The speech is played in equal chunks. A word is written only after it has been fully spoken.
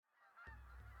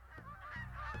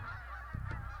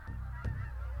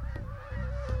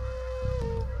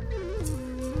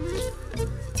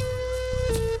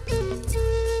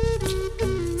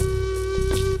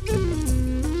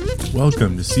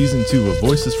Welcome to Season 2 of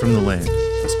Voices from the Land,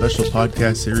 a special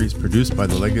podcast series produced by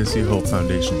the Legacy Hope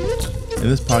Foundation. In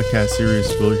this podcast series,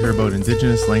 we'll hear about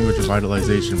Indigenous language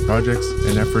revitalization projects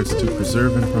and efforts to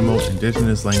preserve and promote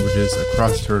Indigenous languages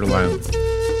across Turtle Island.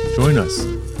 Join us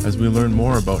as we learn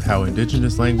more about how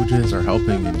Indigenous languages are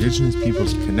helping Indigenous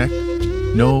peoples connect,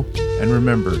 know, and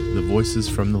remember the voices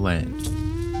from the land.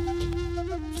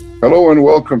 Hello and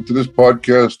welcome to this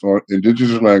podcast on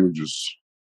Indigenous languages.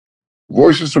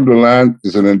 Voices from the Land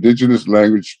is an Indigenous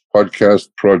language podcast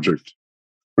project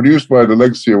produced by the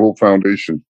Legacy of Hope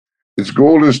Foundation. Its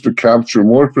goal is to capture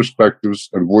more perspectives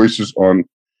and voices on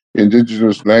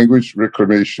Indigenous language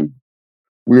reclamation.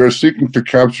 We are seeking to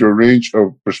capture a range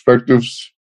of perspectives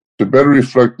to better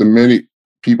reflect the many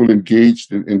people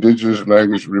engaged in Indigenous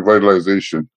language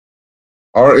revitalization.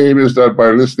 Our aim is that by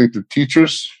listening to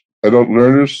teachers, adult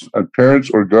learners, and parents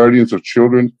or guardians of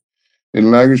children in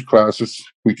language classes,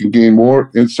 we can gain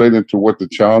more insight into what the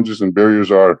challenges and barriers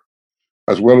are,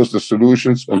 as well as the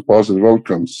solutions and positive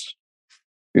outcomes.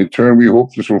 In turn, we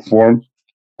hope this will form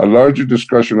a larger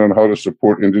discussion on how to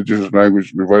support Indigenous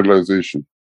language revitalization.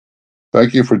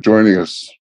 Thank you for joining us.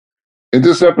 In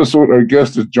this episode, our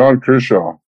guest is John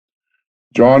Kershaw.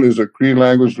 John is a Cree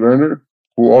language learner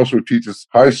who also teaches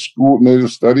high school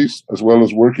Native studies, as well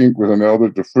as working with an elder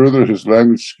to further his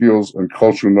language skills and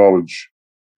cultural knowledge.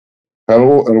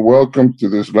 Hello and welcome to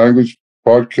this language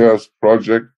podcast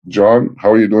project. John,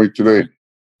 how are you doing today?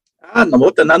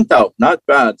 Not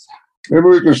bad. Maybe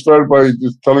we can start by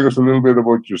just telling us a little bit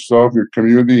about yourself, your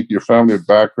community, your family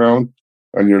background,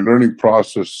 and your learning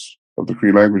process of the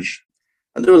Cree language.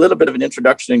 I'll do a little bit of an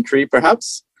introduction in Cree,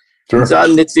 perhaps. Sure.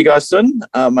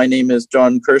 My name is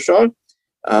John Kershaw.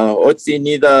 Otsi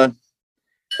Nida,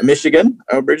 Michigan,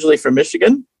 originally from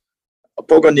Michigan.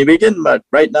 But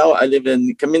right now I live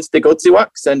in Kaminstik-Otsiwak,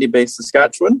 Sandy Bay,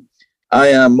 Saskatchewan. I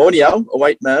am Moniao, a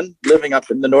white man living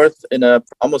up in the north in a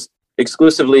almost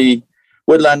exclusively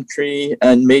woodland Cree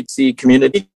and Métis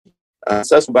community.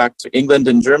 So back to England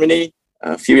and Germany.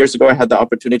 A few years ago, I had the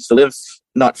opportunity to live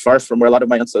not far from where a lot of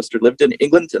my ancestors lived in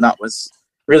England, and that was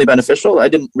really beneficial. I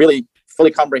didn't really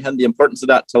fully comprehend the importance of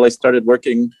that until I started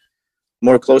working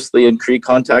more closely in Cree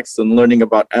contexts and learning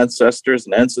about ancestors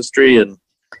and ancestry and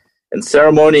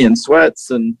ceremony and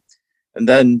sweats. And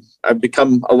then I've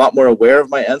become a lot more aware of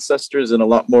my ancestors and a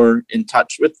lot more in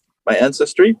touch with my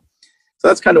ancestry. So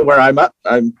that's kind of where I'm at.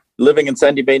 I'm living in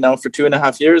Sandy Bay now for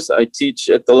 2.5 years. I teach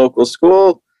at the local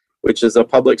school, which is a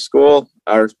public school.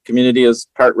 Our community is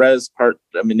part res, part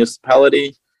a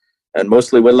municipality, and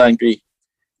mostly woodland Cree.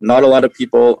 Not a lot of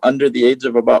people under the age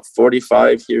of about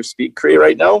 45 here speak Cree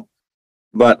right now,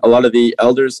 but a lot of the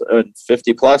elders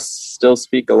 50 plus still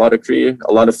speak a lot of Cree,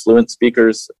 a lot of fluent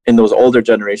speakers in those older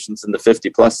generations in the 50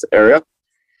 plus area.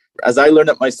 As I learn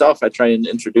it myself, I try and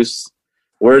introduce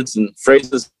words and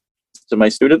phrases to my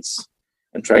students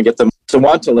and try and get them to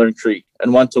want to learn Cree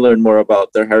and want to learn more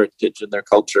about their heritage and their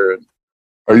culture.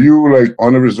 Are you like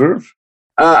on a reserve?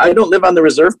 I don't live on the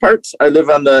reserve part. I live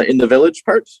in the village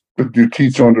part. But you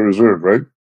teach on the reserve, right?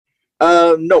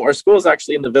 No, our school is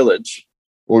actually in the village.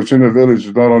 Oh, it's in the village,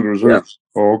 it's not on the reserve.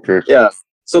 Yeah. Oh, okay. Yeah.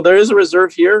 So there is a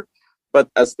reserve here, but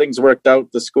as things worked out,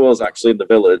 the school is actually in the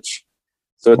village.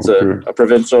 So it's a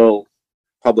provincial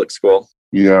public school.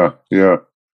 Yeah.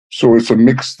 So it's a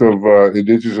mix of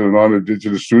Indigenous and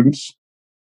non-Indigenous students?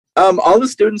 All the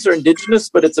students are Indigenous,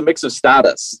 but it's a mix of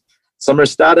status. Some are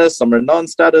status, some are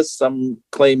non-status, some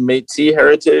claim Métis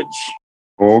heritage.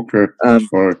 Oh, okay. All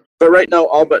right. But right now,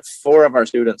 all but 4 of our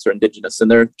students are Indigenous, and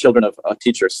they're children of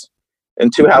teachers.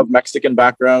 And 2 have Mexican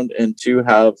background, and 2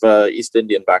 have East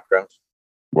Indian background.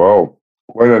 Wow.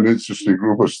 Quite an interesting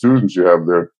group of students you have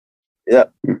there. Yeah.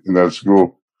 In that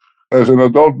school. As an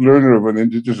adult learner of an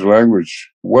Indigenous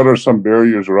language, what are some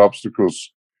barriers or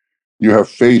obstacles you have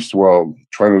faced while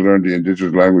trying to learn the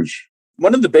Indigenous language?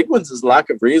 One of the big ones is lack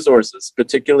of resources,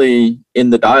 particularly in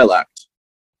the dialect.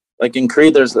 Like in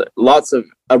Cree, there's lots of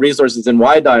resources in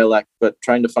Y dialect, but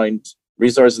trying to find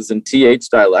resources in TH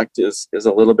dialect is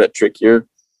a little bit trickier.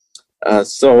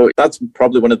 So that's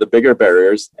probably one of the bigger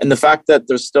barriers. And the fact that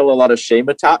there's still a lot of shame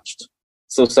attached.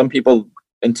 So some people,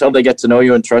 until they get to know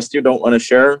you and trust you, don't want to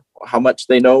share how much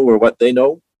they know or what they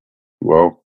know.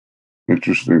 Wow.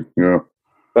 Interesting. Yeah.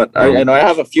 But I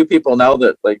have a few people now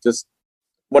that just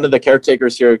one of the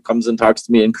caretakers here comes and talks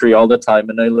to me in Cree all the time,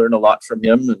 and I learn a lot from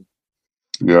him. And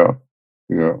yeah.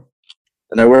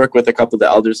 And I work with a couple of the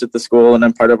elders at the school, and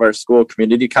I'm part of our school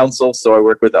community council, so I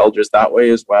work with elders that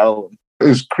way as well.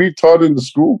 Is Cree taught in the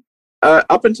school?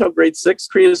 Up until grade 6,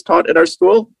 Cree is taught at our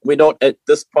school. We don't, at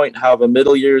this point, have a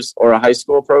middle years or a high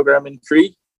school program in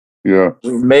Cree. Yeah.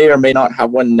 We may or may not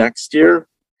have one next year.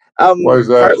 Why is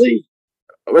that? Partly,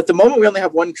 at the moment, we only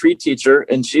have one Cree teacher,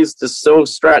 and she's just so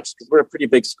stretched because we're a pretty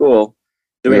big school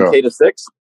doing K to 6.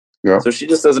 Yeah. So she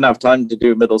just doesn't have time to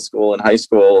do middle school and high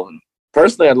school. And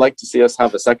personally, I'd like to see us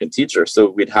have a second teacher so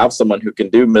we'd have someone who can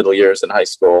do middle years and high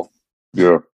school.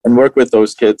 Yeah. And work with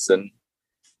those kids. And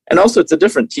also, it's a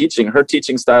different teaching. Her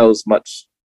teaching style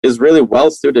is really well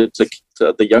suited to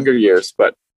the younger years,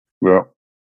 but yeah.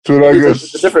 So I guess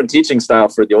it's a different teaching style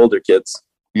for the older kids.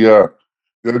 Yeah.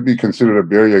 That would be considered a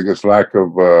barrier, I guess, lack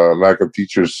of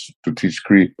teachers to teach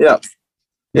Cree. Yeah.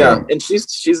 And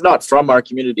she's not from our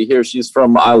community here. She's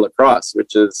from Isle Lacrosse,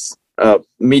 which is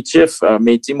Métis,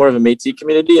 more of a Métis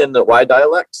community in the Y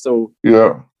dialect. So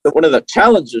one of the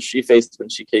challenges she faced when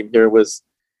she came here was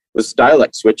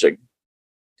dialect switching,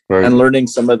 right, and learning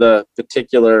some of the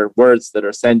particular words that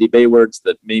are Sandy Bay words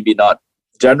that maybe not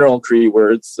general Cree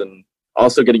words, and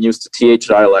also getting used to TH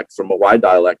dialect from a Y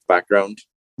dialect background.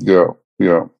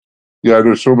 Yeah,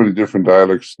 there's so many different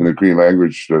dialects in the Cree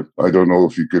language that I don't know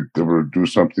if you could ever do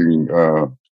something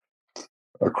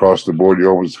across the board. You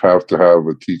always have to have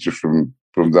a teacher from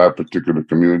that particular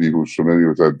community who's familiar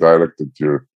with that dialect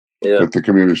that the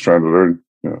community is trying to learn.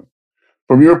 Yeah.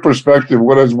 From your perspective,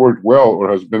 what has worked well or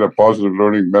has been a positive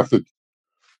learning method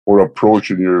or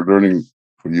approach in your learning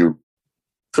for you?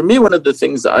 For me, one of the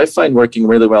things that I find working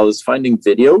really well is finding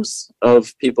videos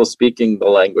of people speaking the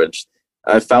language.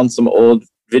 I found some old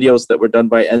videos that were done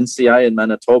by NCI in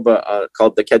Manitoba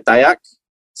called the Ketayak.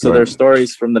 So they're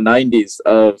stories from the 90s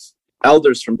of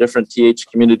elders from different TH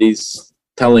communities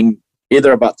telling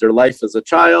either about their life as a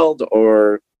child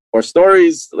or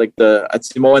stories like the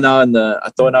Atsimoana and the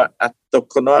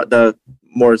Atokona, the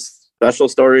more special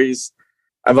stories.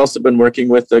 I've also been working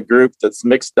with a group that's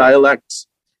mixed dialect,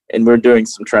 and we're doing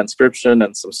some transcription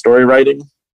and some story writing.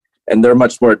 And they're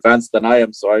much more advanced than I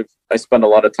am, so I spend a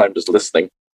lot of time just listening.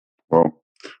 Well,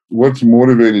 what's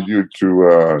motivated you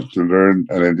to learn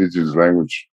an Indigenous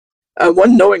language?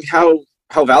 One, knowing how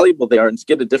valuable they are and to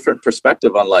get a different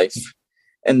perspective on life,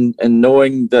 and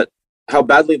knowing that how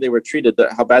badly they were treated,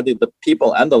 that how badly the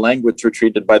people and the language were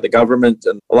treated by the government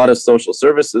and a lot of social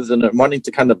services, and wanting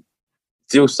to kind of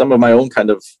do some of my own kind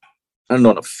of, I don't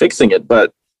know, not fixing it,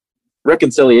 but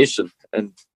reconciliation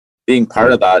and being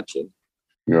part of that.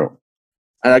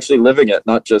 And actually living it,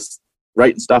 not just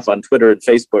writing stuff on Twitter and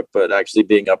Facebook, but actually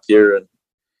being up here. And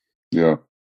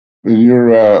in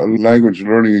your language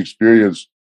learning experience,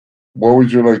 what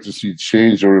would you like to see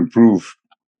change or improve?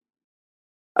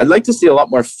 I'd like to see a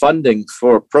lot more funding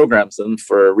for programs and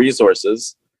for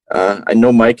resources. I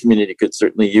know my community could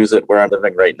certainly use it where I'm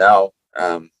living right now.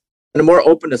 And a more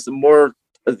openness, a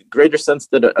greater sense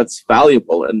that it's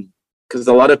valuable. And because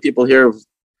a lot of people here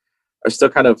are still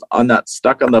kind of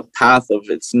stuck on the path of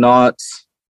it's not.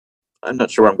 I'm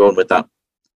not sure where I'm going with that.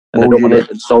 And I don't want to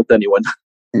insult anyone.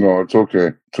 No, it's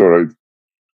okay. It's all right.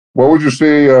 What would you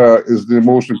say is the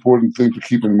most important thing to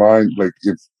keep in mind? Like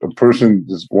if a person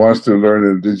wants to learn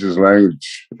an Indigenous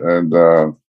language and,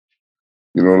 a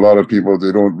lot of people,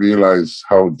 they don't realize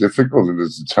how difficult it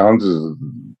is, the challenges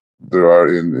there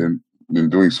are in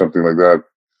doing something like that.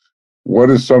 What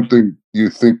is something you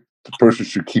think the person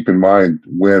should keep in mind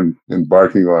when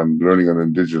embarking on learning an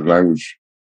Indigenous language?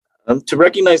 To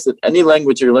recognize that any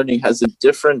language you're learning has a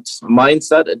different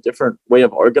mindset, a different way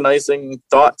of organizing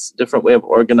thoughts, a different way of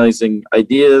organizing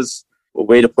ideas, a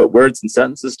way to put words and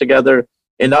sentences together,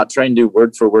 and not try and do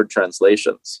word-for-word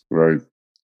translations. Right.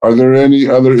 Are there any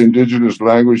other Indigenous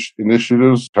language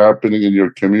initiatives happening in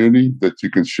your community that you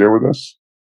can share with us?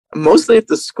 Mostly at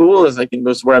the school is, I think,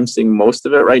 that's where I'm seeing most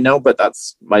of it right now, but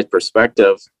that's my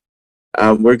perspective.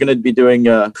 We're going to be doing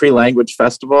a Cree Language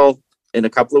Festival in a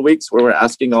couple of weeks where we're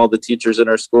asking all the teachers in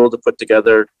our school to put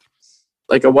together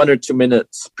like a 1 or 2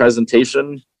 minutes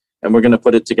presentation, and we're going to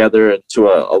put it together into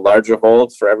a larger whole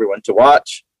for everyone to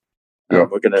watch. We're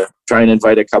going to try and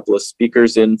invite a couple of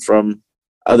speakers in from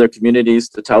other communities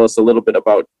to tell us a little bit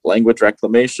about language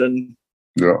reclamation,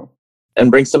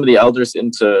 and bring some of the elders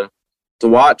in to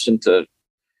watch and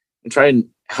try and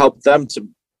help them to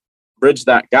bridge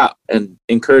that gap and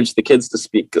encourage the kids to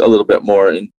speak a little bit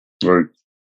more. Right.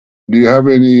 Do you have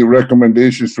any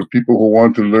recommendations for people who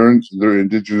want to learn their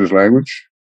Indigenous language?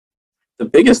 The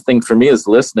biggest thing for me is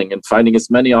listening and finding as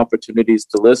many opportunities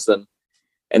to listen.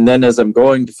 And then as I'm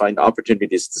going to find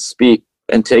opportunities to speak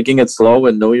and taking it slow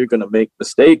and know you're going to make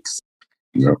mistakes.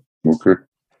 Yeah, okay.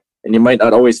 And you might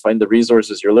not always find the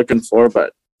resources you're looking for,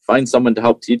 but find someone to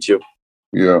help teach you.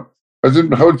 Yeah.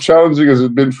 How challenging has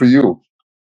it been for you?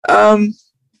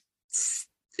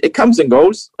 It comes and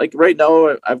goes. Like right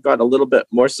now, I've got a little bit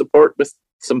more support with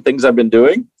some things I've been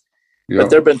doing. But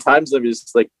there have been times I'm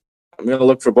just like, I'm going to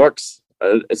look for books.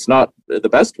 It's not the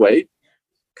best way,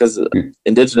 because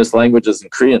Indigenous languages, and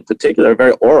Cree in particular, are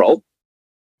very oral.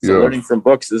 So learning from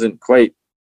books isn't quite,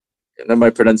 and then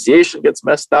my pronunciation gets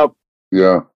messed up.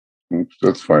 Yeah,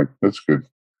 that's fine. That's good.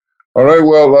 All right.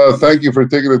 Well, thank you for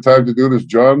taking the time to do this,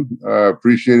 John.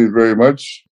 Appreciate it very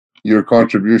much. Your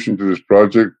contribution to this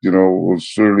project, will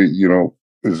certainly,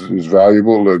 is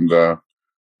valuable, and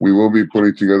we will be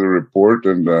putting together a report,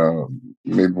 and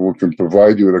maybe we can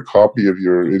provide you with a copy of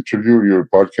your interview, your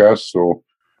podcast. So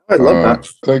I love that.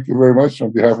 Thank you very much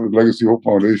on behalf of the Legacy Hope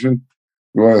Foundation.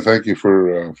 We want to thank you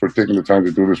for taking the time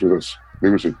to do this with us.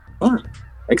 Legacy. Oh,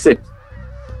 thanks.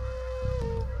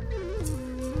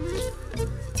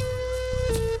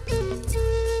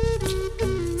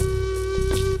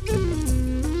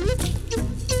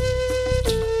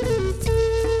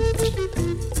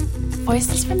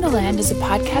 Voices from the Land is a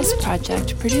podcast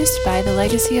project produced by the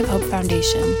Legacy of Hope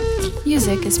Foundation.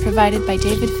 Music is provided by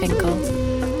David Finkel.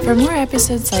 For more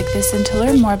episodes like this and to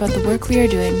learn more about the work we are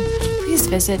doing, please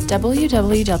visit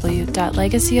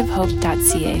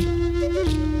www.legacyofhope.ca.